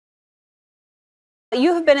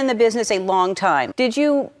You have been in the business a long time. Did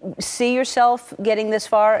you see yourself getting this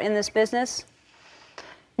far in this business?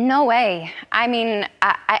 No way. I mean,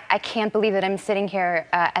 I can't believe that I'm sitting here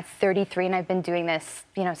at 33 and I've been doing this,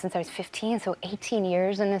 since I was 15, so 18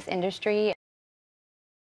 years in this industry.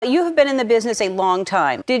 You have been in the business a long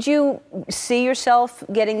time. Did you see yourself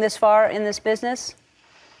getting this far in this business?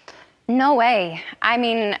 No way. I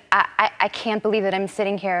mean, I can't believe that I'm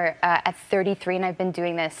sitting here at 33 and I've been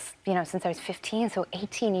doing this, since I was 15, so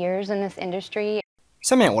 18 years in this industry.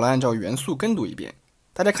 下面我来按照元素跟读一遍，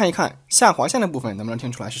大家看一看下划线的部分能不能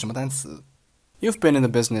听出来是什么单词。You've been in the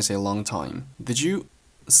business a long time. Did you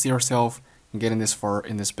see yourself getting this far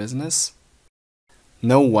in this business?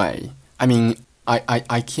 No way. I mean,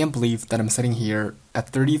 I can't believe that I'm sitting here at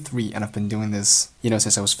 33 and I've been doing this,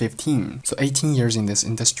 since I was 15, so 18 years in this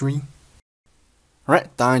industry. Alright,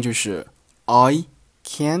 答案就是 I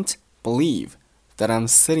can't believe that I'm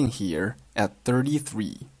sitting here at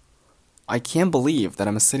 33. I can't believe that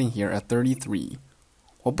I'm sitting here at 33.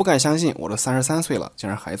 我不敢相信我都33岁了，竟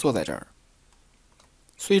然还坐在这儿。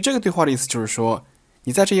所以这个对话的意思就是说，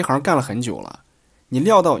你在这一行干了很久了，你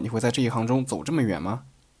料到你会在这一行中走这么远吗？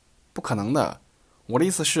不可能的。我的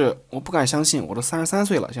意思是，我不敢相信我都33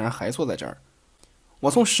岁了，竟然还坐在这儿。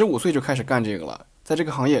我从15岁就开始干这个了，在这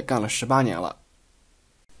个行业干了18年了。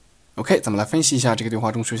OK， 咱们来分析一下这个对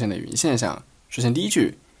话中出现的语音现象。首先第一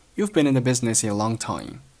句 ，You've been in the business a long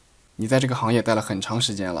time， 你在这个行业待了很长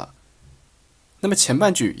时间了。那么前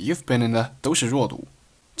半句 You've been in 的都是弱读，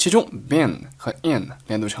其中 been 和 in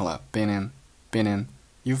连读成了 been in，been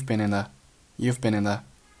in，You've been in the，You've been in the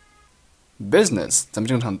business， 咱们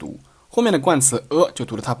正常读，后面的冠词 a 就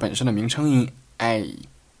读了它本身的名称音 a，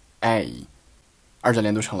 二者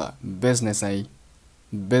连读成了 business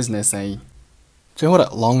a，business a。最后的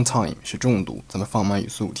long time 是重读，咱们放慢语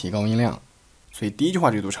速，提高音量。所以第一句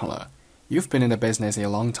话就读成了 You've been in the business a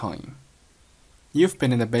long time. You've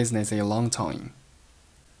been in the business a long time.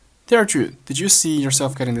 第二句 Did you see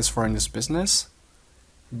yourself getting this far in this business?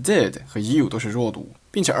 Did 和 you 都是弱读，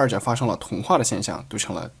并且二者发生了同化的现象，读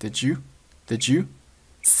成了 Did you? Did you?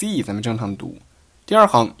 See 咱们正常读。第二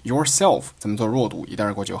行 yourself 咱们做弱读，一带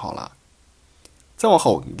而过就好了。再往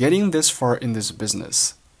后 Getting this far in this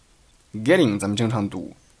business.Getting 咱们正常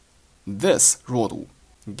读 This 弱读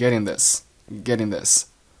Getting this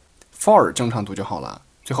Far 正常读就好了。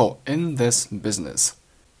最后 In this business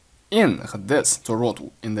In 和 this 做弱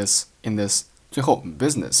读 In this 最后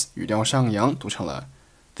business 语调上扬读成了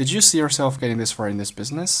Did you see yourself getting this far in this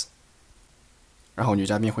business? 然后女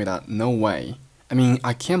嘉宾回答 No way I mean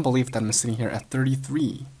I can't believe that I'm sitting here at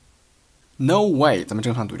 33 No way 咱们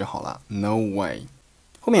正常读就好了 No way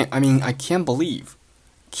后面 I mean I can't believe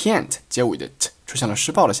Can't 结尾的 t 出现了失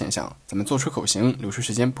爆的现象，咱们做出口型，留出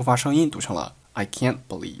时间不发声音，读成了 I can't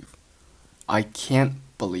believe. I can't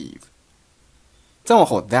believe. 再往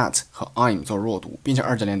后 that 和 I'm 做弱读，并且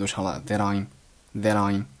二者连读成了 that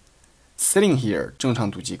I'm. Sitting here 正常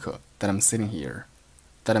读即可 that I'm sitting here.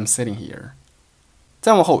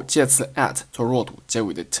 再往后介词 at 做弱读，结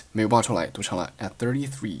尾的 t 没有爆出来，读成了 at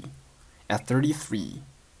 33.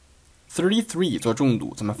 33做重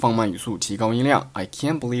读，咱们放慢语速，提高音量。I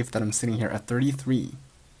can't believe that I'm sitting here at 33.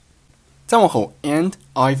 再往后 and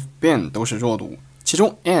I've been 都是弱读，其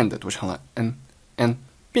中 and 读成了 n，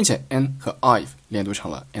 并且 n 和 I've 连读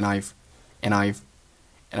成了 and I've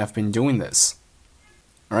been doing this.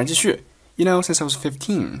 然后继续 since I was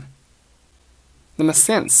 15. 那么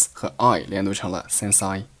since 和 I 连读成了 since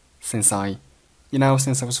I. since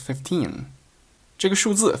I was 15. 这个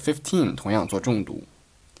数字 15 同样做重读。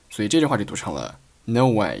所以这句话就读成了 No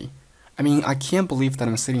way. I mean, I can't believe that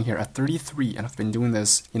I'm sitting here at 33 and I've been doing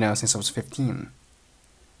this, since I was 15.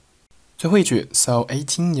 最後一句 So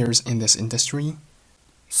 18 years in this industry.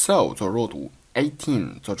 So 做弱讀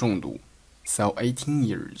 18 做重讀 So 18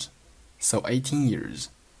 years.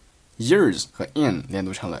 Years 和 in 連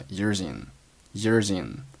讀成了 years in.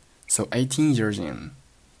 So 18 years in.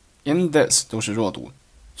 In this 都是弱讀。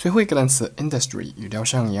最後一個單詞 industry 語調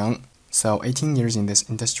上揚So 18 years in this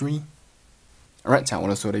industry. Alright, 讲完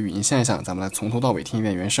了所有的语音现象，咱们来从头到尾听一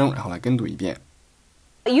遍原声，然后来跟读一遍。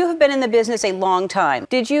You have been in the business a long time.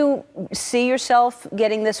 Did you see yourself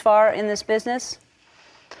getting this far in this business?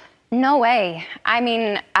 No way. I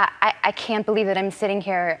mean, I can't believe that I'm sitting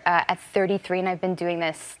here at 33 and I've been doing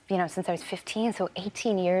this, since I was 15, so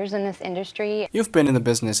 18 years in this industry. You've been in the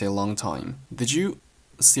business a long time. Did you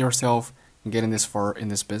see yourself getting this far in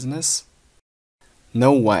this business?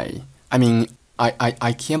 No way. I mean,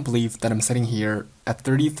 I can't believe that I'm sitting here at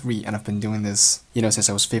 33 and I've been doing this, since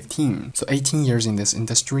I was 15, so 18 years in this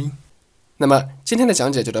industry. 那么今天的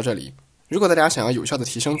讲解就到这里。如果大家想要有效的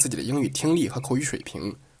提升自己的英语听力和口语水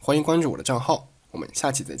平，欢迎关注我的账号。我们下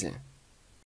期再见。